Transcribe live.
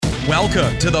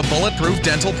Welcome to the Bulletproof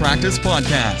Dental Practice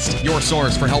Podcast, your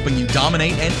source for helping you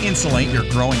dominate and insulate your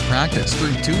growing practice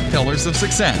through two pillars of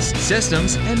success,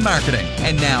 systems and marketing.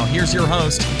 And now here's your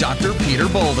host, Dr. Peter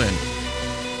Bolden.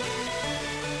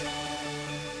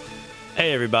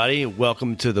 Hey everybody,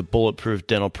 welcome to the Bulletproof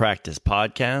Dental Practice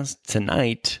Podcast.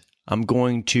 Tonight, I'm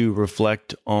going to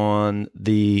reflect on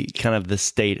the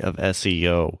state of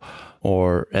SEO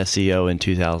or SEO in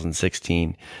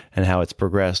 2016 and how it's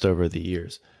progressed over the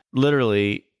years.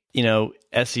 Literally,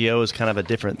 SEO is kind of a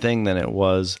different thing than it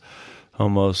was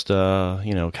almost,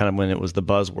 kind of when it was the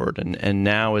buzzword. And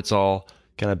now it's all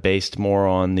kind of based more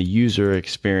on the user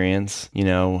experience,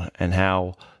 and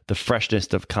how the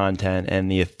freshness of content and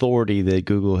the authority that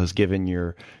Google has given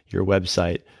your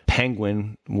website.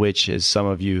 Penguin, which is some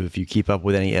of you, if you keep up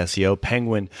with any SEO,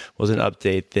 Penguin was an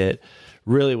update that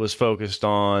really was focused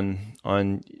on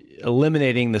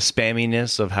eliminating the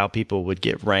spamminess of how people would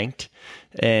get ranked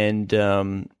and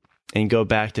go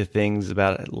back to things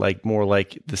about more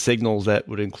like the signals that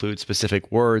would include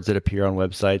specific words that appear on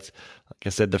websites. Like I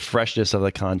said, the freshness of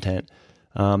the content,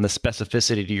 the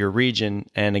specificity to your region,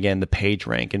 and again, the page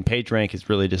rank. And page rank is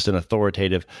really just an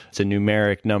authoritative, it's a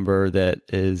numeric number that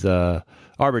is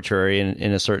arbitrary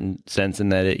in a certain sense, in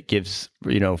that it gives,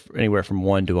 anywhere from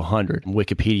 1 to 100.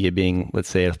 Wikipedia being, let's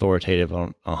say, authoritative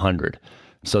on 100.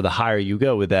 So the higher you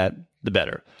go with that, the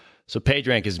better. So page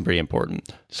rank is pretty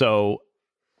important. So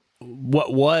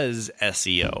what was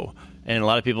SEO? And a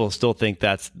lot of people still think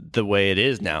that's the way it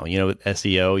is now. With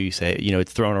SEO, you say,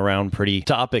 it's thrown around pretty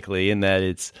topically in that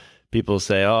it's people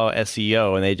say, oh,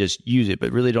 SEO, and they just use it,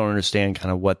 but really don't understand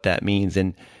kind of what that means.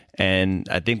 And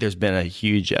I think there's been a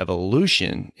huge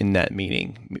evolution in that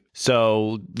meaning.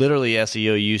 So literally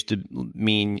SEO used to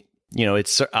mean,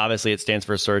 it's obviously it stands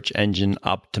for search engine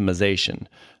optimization.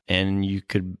 And you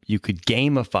could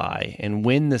gamify and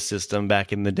win the system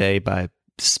back in the day by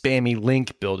spammy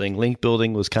link building. Link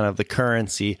building was kind of the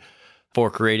currency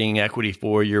for creating equity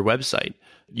for your website.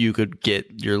 You could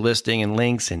get your listing and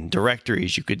links and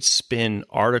directories. You could spin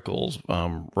articles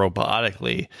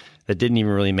robotically that didn't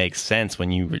even really make sense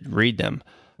when you would read them.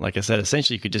 Like I said,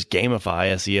 essentially you could just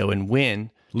gamify SEO and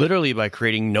win literally by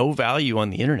creating no value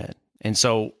on the internet. And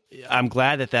so I'm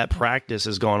glad that practice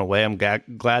has gone away. I'm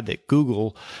glad that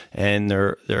Google and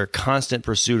their constant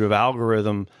pursuit of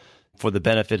algorithm for the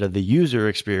benefit of the user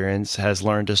experience has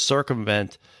learned to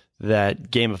circumvent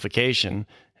that gamification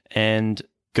and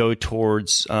go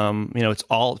towards, it's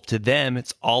all to them.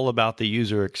 It's all about the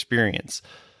user experience.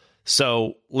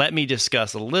 So let me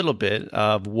discuss a little bit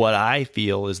of what I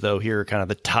feel as though here are kind of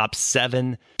the top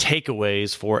 7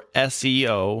 takeaways for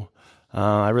SEO.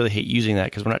 I really hate using that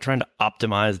because we're not trying to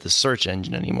optimize the search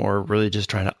engine anymore. We're really just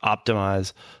trying to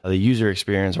optimize the user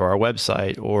experience or our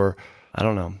website, or I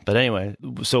don't know. But anyway,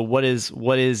 so what is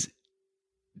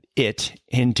it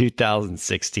in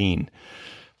 2016?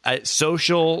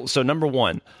 Social. So number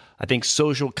one, I think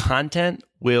social content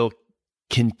will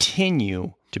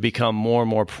continue to become more and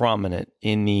more prominent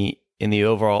in the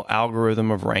overall algorithm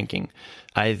of ranking.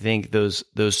 I think those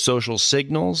social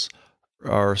signals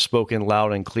are spoken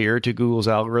loud and clear to Google's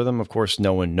algorithm. Of course,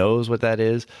 no one knows what that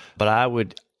is, but I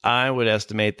would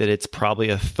estimate that it's probably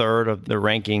a third of the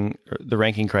ranking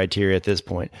criteria at this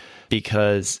point,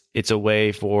 because it's a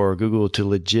way for Google to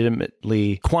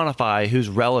legitimately quantify who's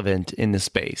relevant in the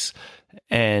space.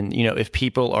 And, if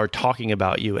people are talking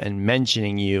about you and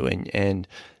mentioning you and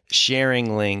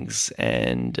sharing links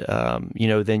and,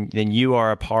 then you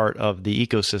are a part of the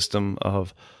ecosystem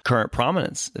of current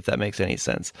prominence, if that makes any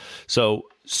sense. So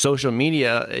social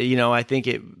media, I think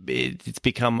it's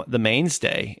become the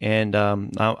mainstay. And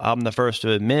I'm the first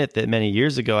to admit that many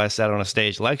years ago, I sat on a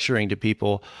stage lecturing to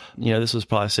people, this was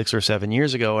probably 6 or 7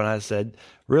 years ago. And I said,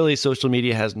 really, social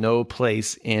media has no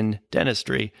place in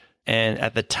dentistry. And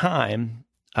at the time,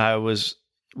 I was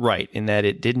right in that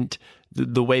it didn't.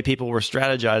 The way people were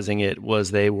strategizing it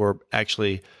was they were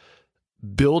actually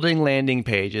building landing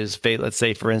pages, let's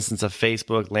say, for instance, a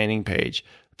Facebook landing page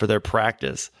for their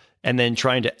practice, and then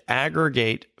trying to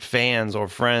aggregate fans or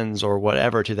friends or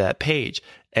whatever to that page,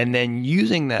 and then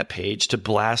using that page to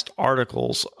blast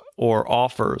articles or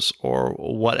offers or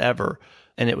whatever.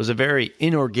 And it was a very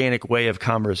inorganic way of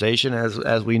conversation.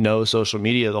 As we know, social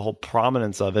media, the whole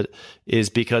prominence of it is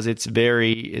because it's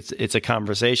a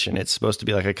conversation. It's supposed to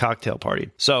be like a cocktail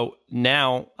party. So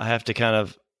now I have to kind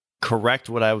of correct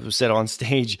what I said on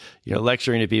stage,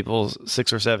 lecturing to people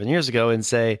 6 or 7 years ago, and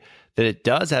say that it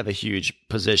does have a huge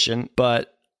position,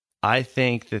 but I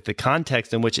think that the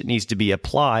context in which it needs to be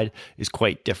applied is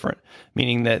quite different,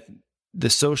 meaning that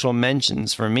the social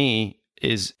mentions for me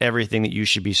is everything that you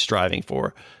should be striving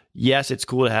for. yes, it's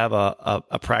cool to have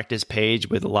a practice page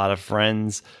with a lot of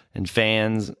friends and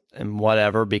fans and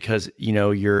whatever, because,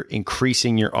 you're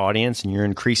increasing your audience and you're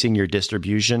increasing your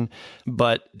distribution.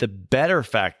 But the better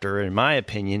factor, in my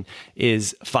opinion,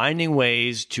 is finding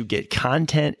ways to get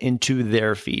content into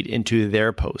their feed, into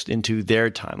their post, into their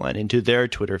timeline, into their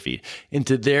Twitter feed,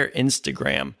 into their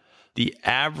Instagram. The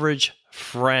average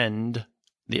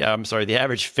the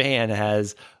average fan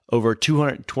has over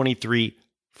 223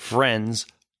 friends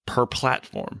per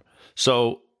platform.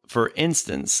 So, for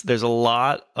instance, there's a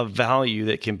lot of value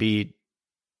that can be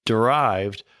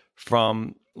derived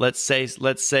from, let's say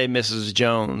Mrs.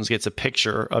 Jones gets a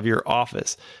picture of your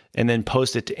office and then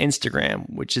posts it to Instagram,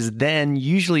 which is then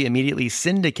usually immediately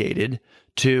syndicated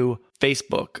to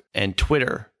Facebook and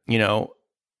Twitter.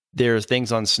 There's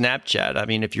things on Snapchat. I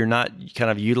mean, if you're not kind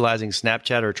of utilizing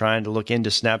Snapchat or trying to look into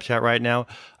Snapchat right now,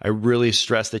 I really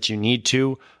stress that you need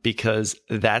to, because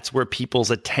that's where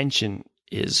people's attention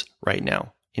is right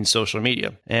now in social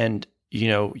media. And,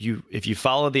 if you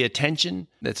follow the attention,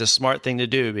 that's a smart thing to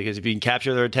do, because if you can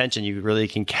capture their attention, you really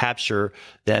can capture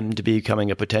them to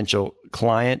becoming a potential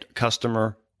client,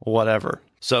 customer, whatever.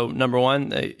 So number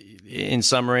one, in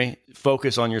summary,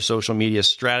 focus on your social media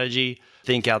strategy.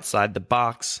 Think outside the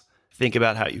box. Think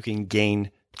about how you can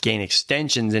gain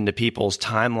extensions into people's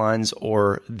timelines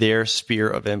or their sphere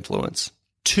of influence.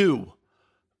 2,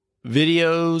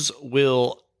 videos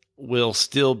will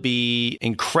still be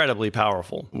incredibly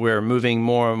powerful. We're moving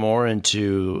more and more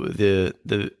into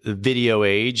the video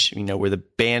age, where the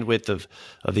bandwidth of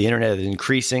the internet is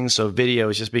increasing. So video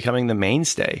is just becoming the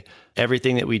mainstay.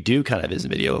 Everything that we do kind of is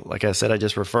video. Like I said, I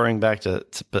just referring back to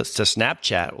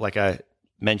Snapchat, like I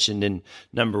mentioned in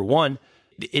number 1,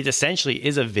 it essentially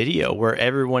is a video where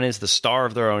everyone is the star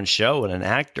of their own show and an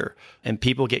actor, and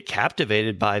people get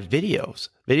captivated by videos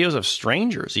of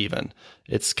strangers even.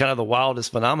 It's kind of the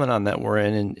wildest phenomenon that we're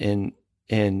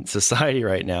in society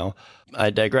right now.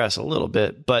 I digress a little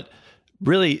bit, but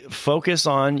really focus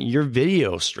on your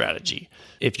video strategy.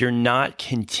 If you're not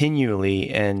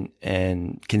continually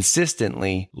and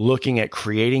consistently looking at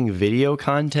creating video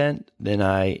content, then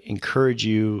I encourage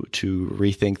you to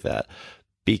rethink that,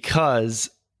 because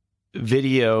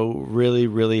video really,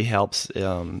 really helps.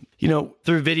 Through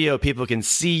video, people can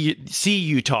see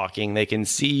you talking. They can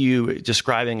see you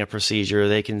describing a procedure.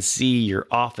 They can see your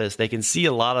office. They can see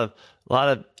a lot of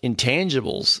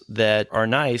intangibles that are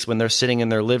nice when they're sitting in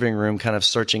their living room kind of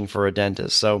searching for a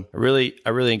dentist. So I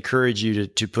really encourage you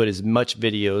to put as much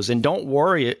videos, and don't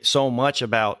worry so much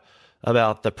about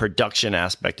the production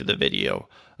aspect of the video.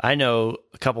 I know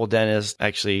a couple of dentists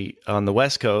actually on the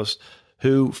West Coast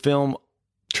who film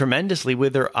tremendously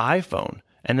with their iPhone,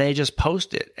 and they just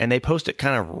post it, and they post it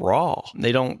kind of raw.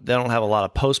 They don't have a lot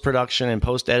of post-production and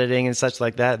post-editing and such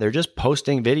like that. They're just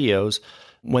posting videos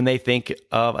when they think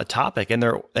of a topic, and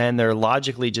they're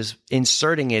logically just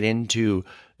inserting it into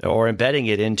or embedding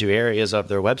it into areas of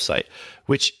their website,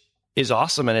 which is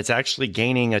awesome, and it's actually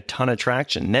gaining a ton of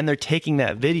traction. And then they're taking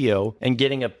that video and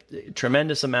getting a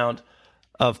tremendous amount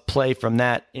of play from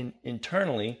that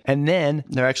internally, and then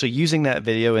they're actually using that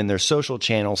video in their social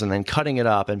channels and then cutting it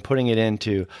up and putting it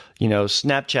into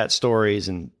Snapchat stories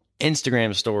and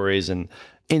Instagram stories and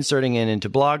inserting it into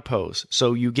blog posts.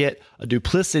 So you get a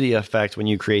duplicity effect when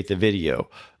you create the video.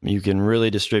 You can really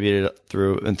distribute it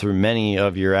through many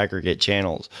of your aggregate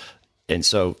channels. And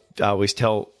so I always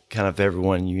tell kind of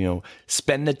everyone,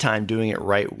 spend the time doing it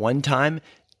right one time,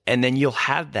 and then you'll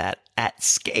have that at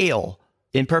scale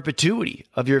in perpetuity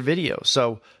of your video.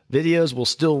 So videos will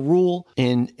still rule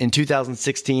in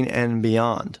 2016 and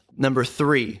beyond. Number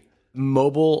 3,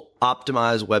 mobile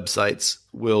optimized websites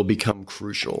will become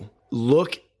crucial.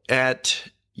 Look at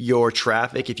your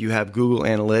traffic if you have Google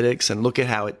Analytics, and look at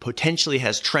how it potentially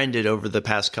has trended over the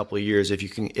past couple of years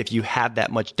if you have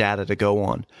that much data to go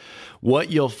on.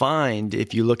 What you'll find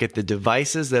if you look at the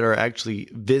devices that are actually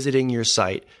visiting your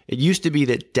site, it used to be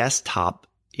that desktop,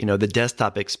 the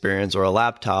desktop experience, or a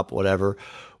laptop, whatever,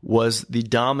 was the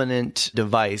dominant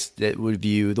device that would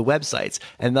view the websites.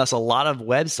 And thus a lot of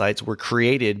websites were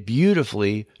created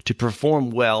beautifully to perform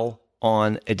well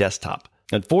on a desktop.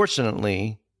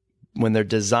 Unfortunately, when they're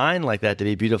designed like that to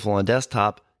be beautiful on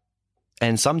desktop,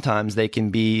 and sometimes they can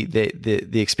be,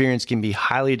 the experience can be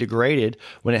highly degraded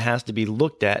when it has to be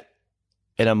looked at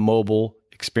in a mobile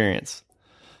experience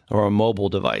or a mobile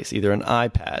device, either an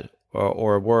iPad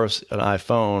or worse, an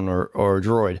iPhone or a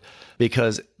Droid,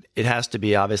 because it has to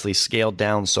be obviously scaled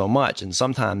down so much. And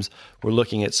sometimes we're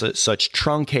looking at such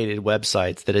truncated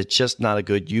websites that it's just not a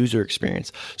good user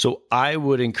experience. So I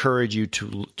would encourage you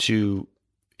to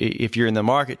if you're in the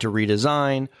market, to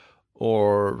redesign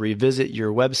or revisit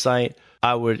your website,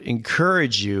 I would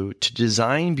encourage you to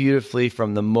design beautifully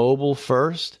from the mobile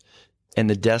first and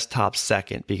the desktop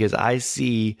second, because I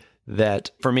see that,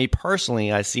 for me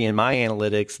personally, I see in my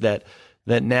analytics that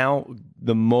now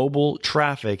the mobile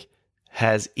traffic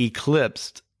has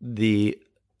eclipsed the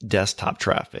desktop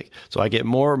traffic. So I get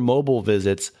more mobile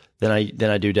visits than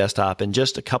I do desktop. And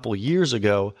just a couple years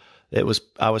ago,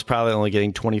 I was probably only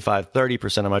getting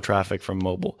 25-30% of my traffic from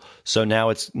mobile. So now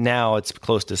it's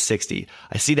close to 60.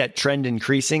 I see that trend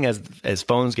increasing as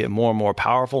phones get more and more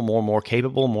powerful, more and more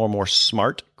capable, more and more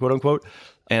smart, quote unquote.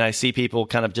 And I see people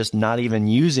kind of just not even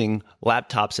using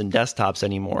laptops and desktops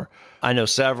anymore. I know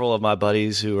several of my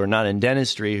buddies who are not in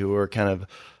dentistry, who are kind of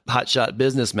hotshot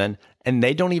businessmen, and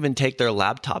they don't even take their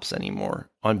laptops anymore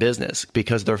on business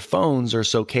because their phones are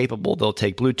so capable. They'll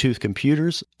take Bluetooth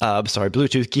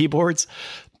keyboards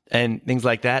and things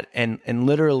like that, and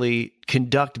literally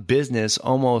conduct business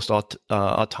almost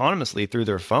autonomously through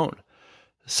their phone.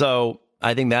 So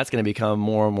I think that's going to become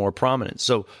more and more prominent.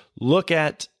 So look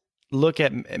at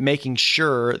making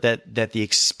sure that the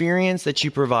experience that you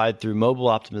provide through mobile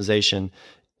optimization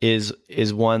is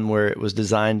one where it was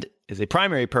designed as a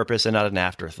primary purpose and not an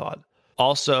afterthought.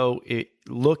 Also,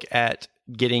 look at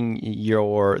getting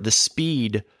the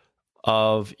speed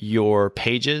of your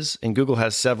pages, and Google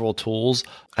has several tools.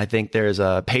 I think there's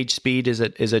a page speed is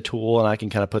a tool, and I can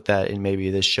kind of put that in maybe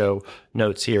the show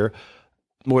notes here,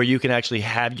 where you can actually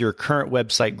have your current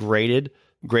website graded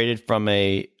from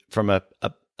a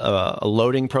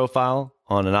loading profile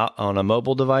on a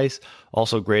mobile device,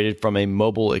 also graded from a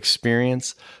mobile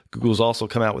experience. Google's also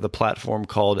come out with a platform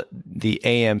called the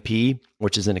AMP,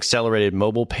 which is an accelerated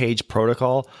mobile page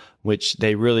protocol, which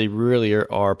they really, really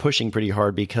are pushing pretty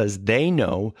hard because they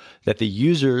know that the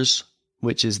users,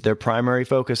 which is their primary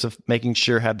focus of making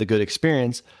sure have the good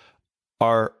experience,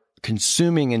 are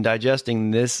consuming and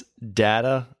digesting this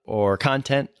data or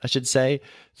content, I should say,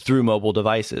 through mobile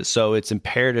devices. So it's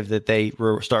imperative that they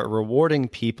start rewarding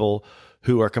people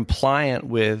who are compliant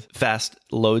with fast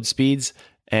load speeds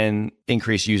and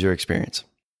increased user experience.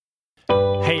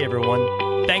 Hey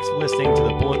everyone, thanks for listening to the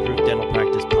Bulletproof Dental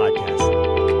Practice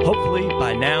Podcast. Hopefully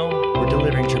by now we're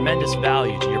delivering tremendous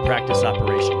value to your practice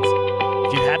operations.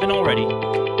 If you haven't already,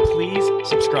 please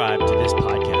subscribe to this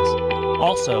podcast.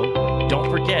 Also, don't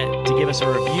forget to give us a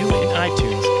review in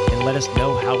iTunes and let us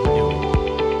know how we're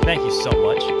doing. Thank you so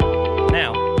much.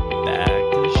 Now, back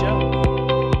to the show.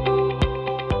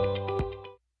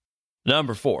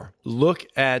 Number 4, look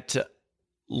at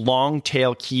long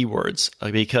tail keywords,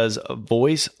 because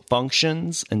voice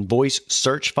functions and voice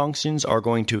search functions are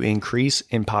going to increase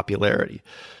in popularity.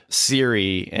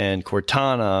 Siri and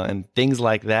Cortana and things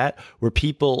like that, where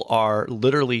people are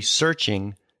literally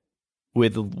searching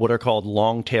with what are called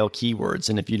long tail keywords.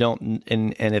 And if you don't,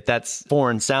 and if that's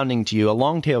foreign sounding to you, a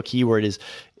long tail keyword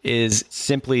is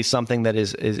simply something that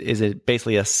is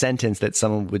basically a sentence that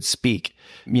someone would speak.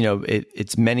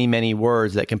 It's many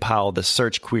words that compile the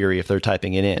search query if they're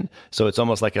typing it in. So it's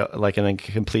almost like an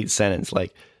incomplete sentence,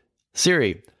 like,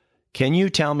 Siri, can you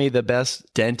tell me the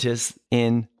best dentist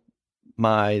in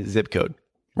my zip code?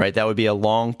 Right? That would be a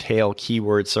long tail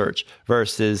keyword search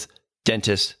versus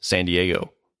dentist San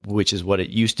Diego, which is what it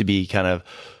used to be, kind of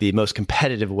the most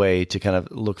competitive way to kind of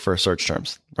look for search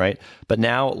terms, right? But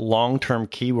now long-term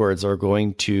keywords are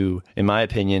going to, in my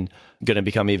opinion, going to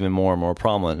become even more and more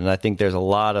prominent. And I think there's a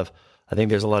lot of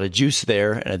juice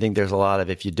there. And I think there's a lot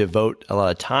of, if you devote a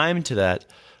lot of time to that,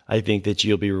 I think that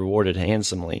you'll be rewarded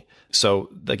handsomely. So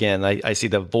again, I see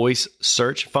the voice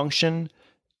search function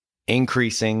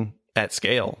increasing at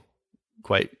scale,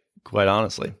 quite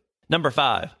honestly. Number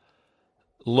 5.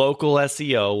 Local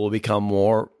SEO will become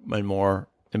more and more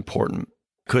important.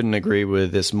 Couldn't agree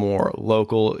with this more.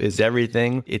 Local is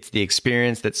everything. It's the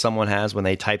experience that someone has when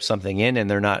they type something in and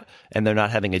they're not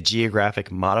having a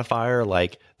geographic modifier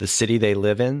like the city they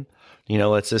live in.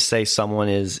 Let's just say someone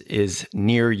is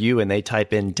near you and they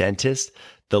type in dentist.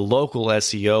 The local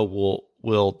SEO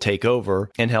will take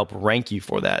over and help rank you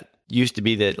for that. Used to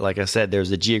be that, like I said,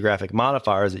 there's the geographic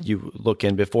modifiers that you look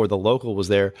in before the local was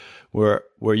there, where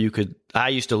I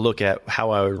used to look at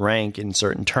how I would rank in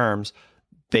certain terms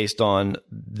based on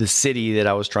the city that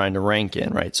I was trying to rank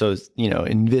in, right? So,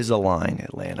 Invisalign,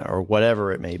 Atlanta, or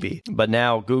whatever it may be. But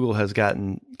now Google has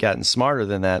gotten smarter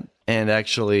than that and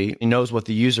actually knows what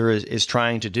the user is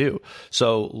trying to do.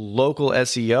 So local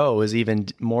SEO is even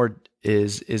more,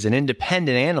 is an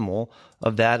independent animal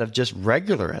of that of just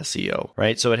regular SEO,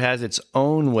 right? So it has its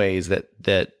own ways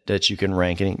that you can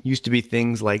rank. And it used to be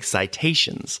things like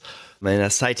citations. And a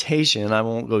citation, I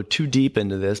won't go too deep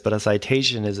into this, but a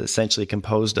citation is essentially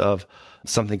composed of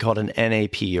something called an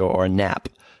NAP or a NAP.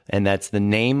 And that's the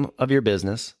name of your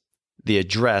business, the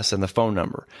address, and the phone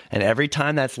number. And every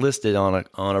time that's listed on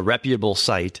a reputable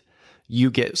site,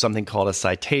 you get something called a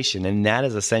citation. And that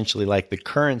is essentially like the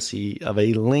currency of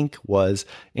a link was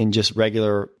in just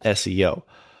regular SEO.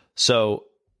 So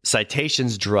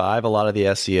citations drive a lot of the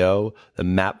SEO. The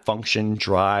map function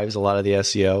drives a lot of the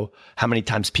SEO. How many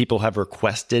times people have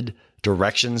requested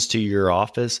directions to your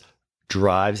office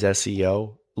drives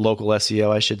SEO, local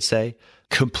SEO, I should say.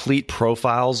 Complete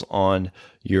profiles on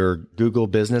your Google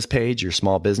business page, your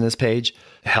small business page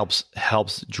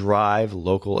helps drive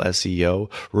local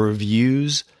SEO.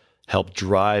 Reviews help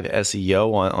drive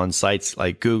SEO on sites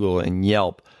like Google and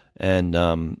Yelp and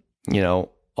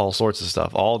all sorts of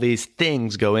stuff. All these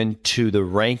things go into the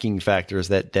ranking factors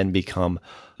that then become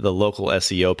the local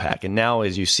SEO pack. And now,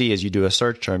 as you do a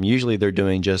search term, usually they're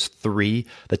doing just 3.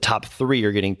 The top 3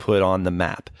 are getting put on the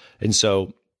map. And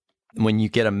so when you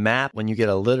get a map, when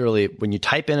you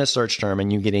type in a search term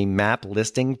and you get a map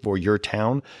listing for your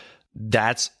town,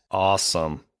 that's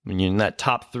awesome. When you're in that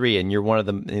top 3 and you're one of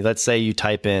them, let's say you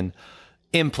type in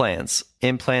implants,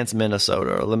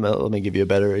 Minnesota. Let me give you a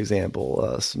better example.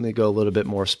 Let me go a little bit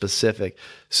more specific.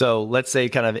 So let's say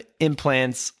kind of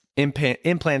implants,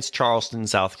 Charleston,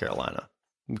 South Carolina.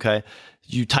 Okay.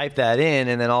 You type that in,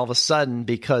 and then all of a sudden,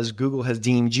 because Google has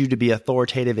deemed you to be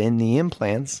authoritative in the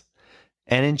implants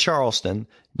and in Charleston,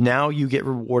 now you get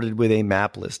rewarded with a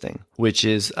map listing, which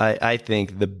is, I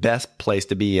think, the best place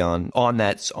to be on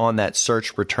that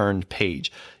search returned page.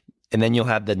 And then you'll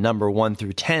have the number 1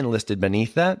 through 10 listed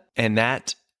beneath that. And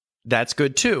that's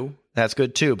good too. That's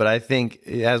good too. But I think,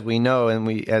 as we know,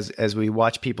 and as we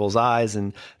watch people's eyes,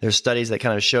 and there's studies that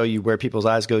kind of show you where people's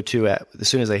eyes go to as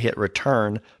soon as they hit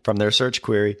return from their search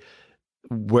query,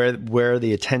 where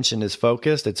the attention is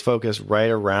focused, it's focused right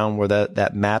around where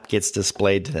that map gets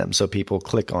displayed to them. So people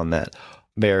click on that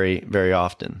very, very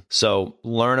often. So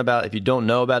if you don't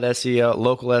know about SEO,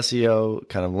 local SEO,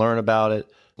 kind of learn about it,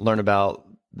 learn about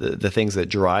the things that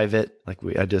drive it, like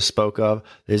I just spoke of.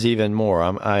 There's even more.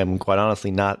 I'm quite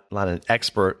honestly not an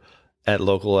expert at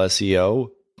local SEO,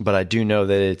 but I do know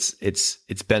that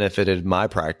it's benefited my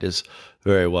practice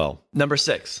very well. Number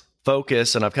 6,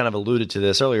 focus, and I've kind of alluded to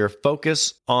this earlier,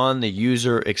 focus on the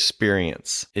user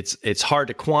experience. It's hard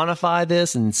to quantify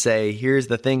this and say, here's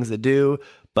the things to do,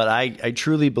 but I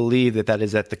truly believe that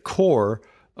is at the core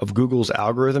of Google's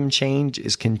algorithm change,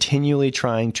 is continually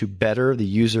trying to better the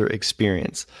user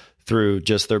experience through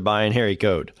just their binary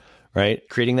code, right?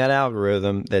 Creating that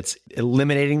algorithm that's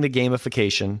eliminating the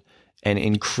gamification and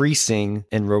increasing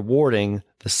and rewarding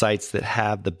the sites that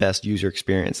have the best user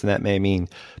experience. And that may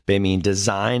mean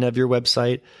design of your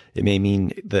website. It may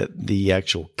mean the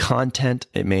actual content.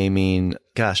 It may mean,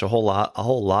 a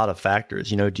whole lot of factors.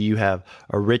 Do you have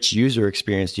a rich user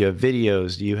experience? Do you have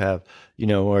videos? Do you have,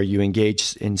 are you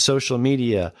engaged in social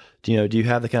media? Do you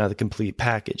have the complete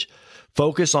package?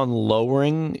 Focus on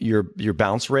lowering your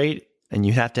bounce rate. And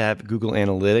you have to have Google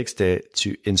Analytics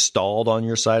to installed on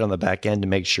your site on the back end to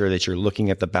make sure that you're looking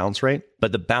at the bounce rate.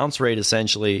 But the bounce rate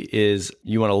essentially is,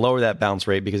 you want to lower that bounce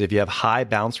rate, because if you have high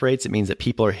bounce rates, it means that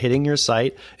people are hitting your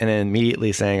site and then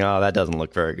immediately saying, oh, that doesn't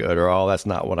look very good, or oh, that's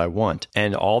not what I want.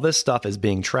 And all this stuff is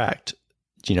being tracked,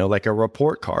 like a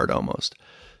report card almost.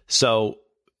 So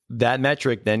that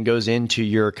metric then goes into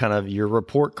your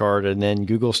report card. And then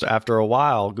after a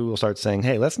while, Google starts saying,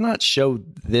 hey, let's not show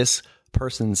this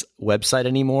person's website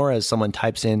anymore as someone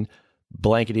types in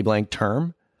blankety blank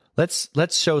term.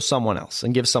 Let's show someone else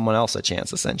and give someone else a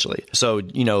chance, essentially. So,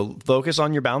 focus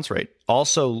on your bounce rate.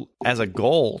 Also, as a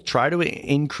goal, try to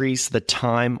increase the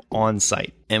time on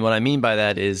site. And what I mean by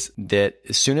that is that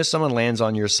as soon as someone lands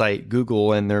on your site,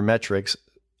 Google and their metrics,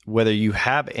 whether you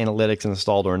have analytics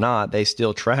installed or not, they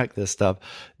still track this stuff.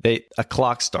 A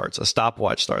clock starts, a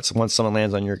stopwatch starts once someone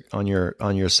lands on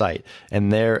your site, and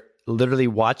they're literally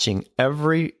watching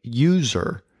every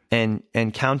user and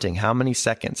counting how many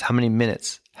seconds, how many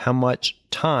minutes, how much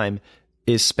time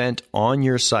is spent on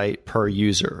your site per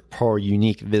user, per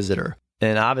unique visitor.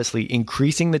 And obviously,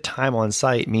 increasing the time on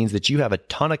site means that you have a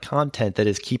ton of content that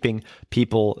is keeping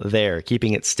people there,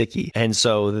 keeping it sticky. And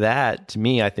so that, to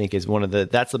me, I think is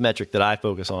that's the metric that I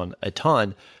focus on a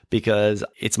ton, because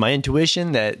it's my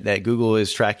intuition that Google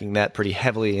is tracking that pretty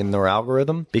heavily in their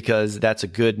algorithm, because that's a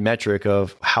good metric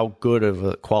of how good of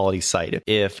a quality site.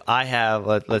 If I have,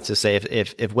 let's just say,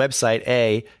 if website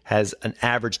A has an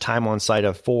average time on site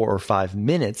of 4 or 5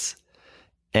 minutes,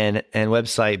 and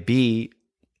website B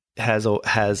has a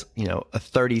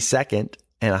 30-second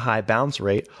and a high bounce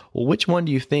rate. Well, which one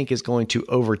do you think is going to,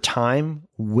 over time,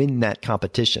 win that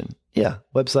competition? Yeah,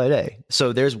 website A.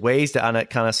 So there's ways to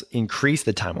kind of increase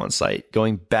the time on site.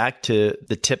 Going back to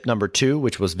the tip number 2,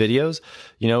 which was videos,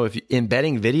 if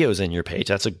embedding videos in your page,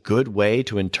 that's a good way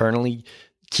to internally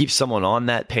keep someone on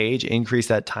that page, increase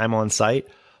that time on site.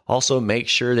 Also, make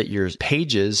sure that your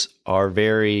pages are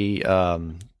very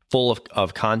full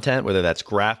of content, whether that's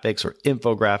graphics or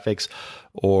infographics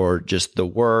or just the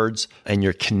words, and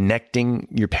you're connecting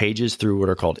your pages through what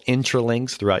are called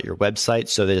intralinks throughout your website,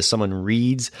 so that if someone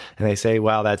reads and they say,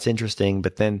 wow, that's interesting,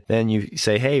 but then you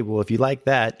say, hey, well, if you like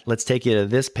that, let's take you to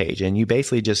this page. And you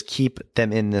basically just keep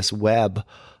them in this web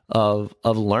of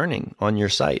learning on your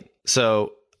site.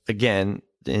 So again,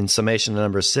 in summation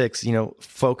number 6,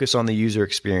 focus on the user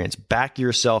experience. Back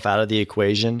yourself out of the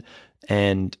equation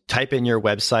and type in your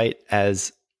website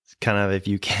as kind of, if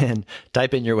you can,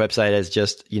 type in your website as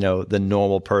just, the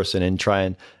normal person, and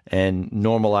try and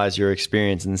normalize your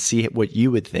experience and see what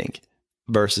you would think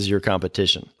versus your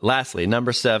competition. Lastly,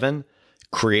 number 7,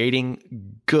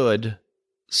 creating good,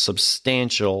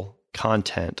 substantial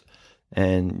content.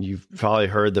 And you've probably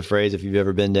heard the phrase, if you've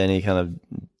ever been to any kind of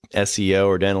SEO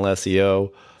or dental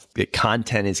SEO, that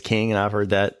content is king. And I've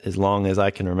heard that as long as I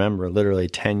can remember, literally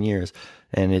 10 years.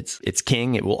 And it's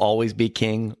king. It will always be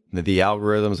king. The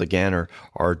algorithms, again,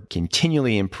 are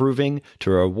continually improving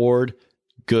to reward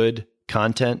good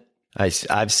content.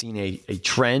 I've seen a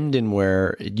trend in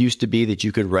where it used to be that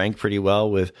you could rank pretty well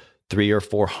with 300 or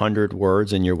 400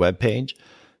 words in your webpage.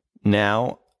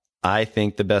 Now, I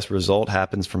think the best result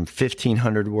happens from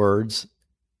 1,500 words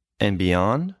and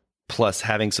beyond, plus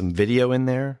having some video in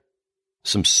there,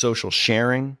 some social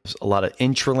sharing, a lot of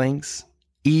intralinks,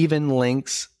 even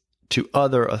links to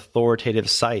other authoritative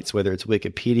sites, whether it's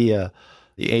Wikipedia,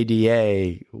 the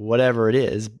ADA, whatever it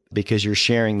is, because you're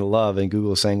sharing the love, and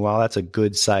Google is saying, wow, that's a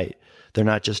good site. They're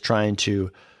not just trying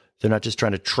to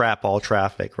trap all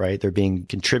traffic, right? They're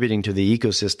contributing to the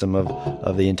ecosystem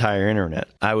of the entire internet.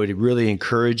 I would really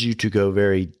encourage you to go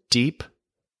very deep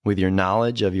with your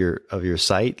knowledge of your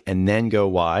site, and then go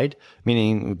wide,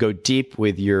 meaning go deep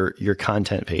with your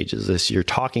content pages. If you're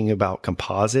talking about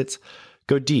composites,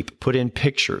 go deep, put in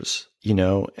pictures,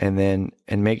 and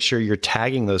make sure you're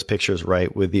tagging those pictures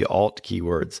right with the alt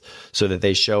keywords so that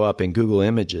they show up in Google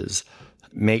Images.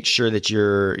 Make sure that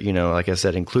you're, like I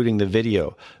said, including the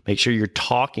video. Make sure you're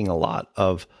talking a lot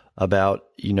about,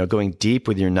 going deep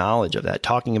with your knowledge of that,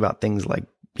 talking about things like,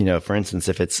 for instance,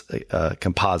 if it's a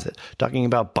composite, talking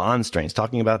about bond strengths,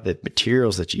 talking about the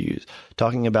materials that you use,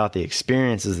 talking about the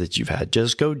experiences that you've had.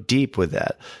 Just go deep with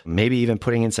that. Maybe even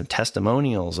putting in some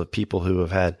testimonials of people who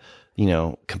have had,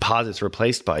 composites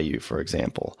replaced by you, for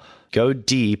example. Go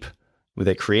deep with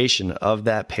the creation of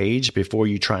that page before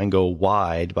you try and go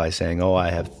wide by saying, oh,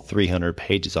 I have 300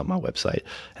 pages on my website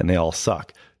and they all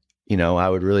suck. I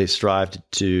would really strive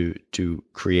to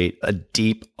create a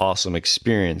deep, awesome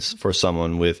experience for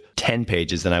someone with 10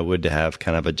 pages than I would to have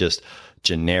kind of a just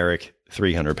generic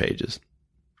 300 pages,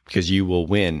 because you will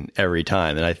win every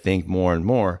time. And I think more and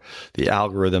more the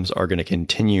algorithms are going to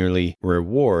continually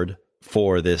reward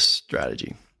for this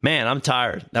strategy. Man, I'm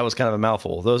tired. That was kind of a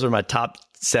mouthful. Those are my top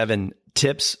 7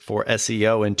 tips for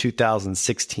SEO in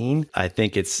 2016. I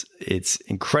think it's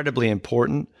incredibly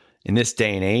important in this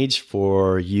day and age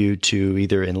for you to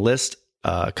either enlist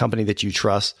a company that you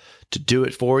trust to do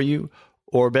it for you,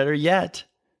 or better yet,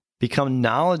 become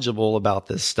knowledgeable about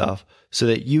this stuff so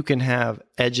that you can have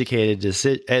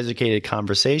educated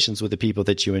conversations with the people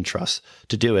that you entrust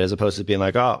to do it, as opposed to being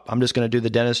like, oh, I'm just going to do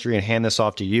the dentistry and hand this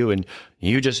off to you and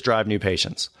you just drive new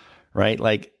patients, right?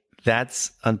 Like, that's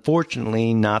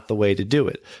unfortunately not the way to do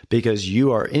it, because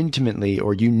you are intimately,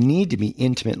 or you need to be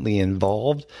intimately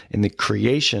involved in the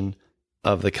creation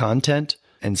of the content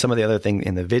and some of the other things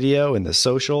in the video and the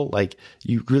social. Like,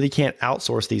 you really can't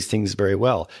outsource these things very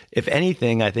well. If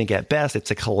anything, I think at best, it's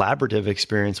a collaborative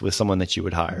experience with someone that you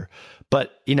would hire.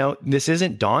 But, this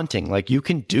isn't daunting. Like, you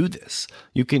can do this.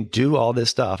 You can do all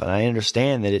this stuff. And I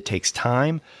understand that it takes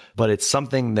time, but it's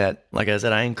something that, like I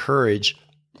said, I encourage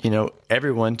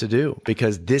everyone to do,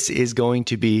 because this is going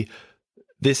to be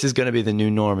the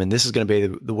new norm, and this is going to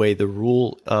be the way the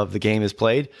rule of the game is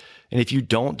played. And if you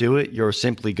don't do it, you're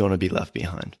simply going to be left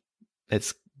behind.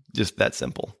 It's just that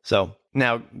simple. So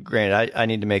now, granted, I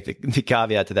need to make the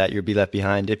caveat to that. You'll be left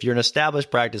behind. If you're an established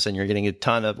practice and you're getting a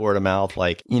ton of word of mouth,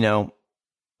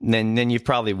 then you've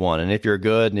probably won. And if you're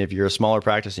good, and if you're a smaller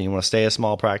practice and you want to stay a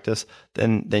small practice,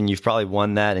 then you've probably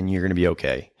won that, and you're going to be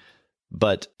okay.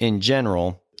 But in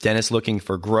general, dentists looking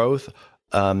for growth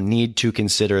need to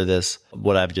consider this,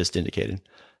 what I've just indicated.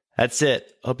 That's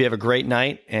it. Hope you have a great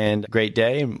night and a great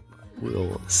day.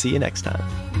 We'll see you next time.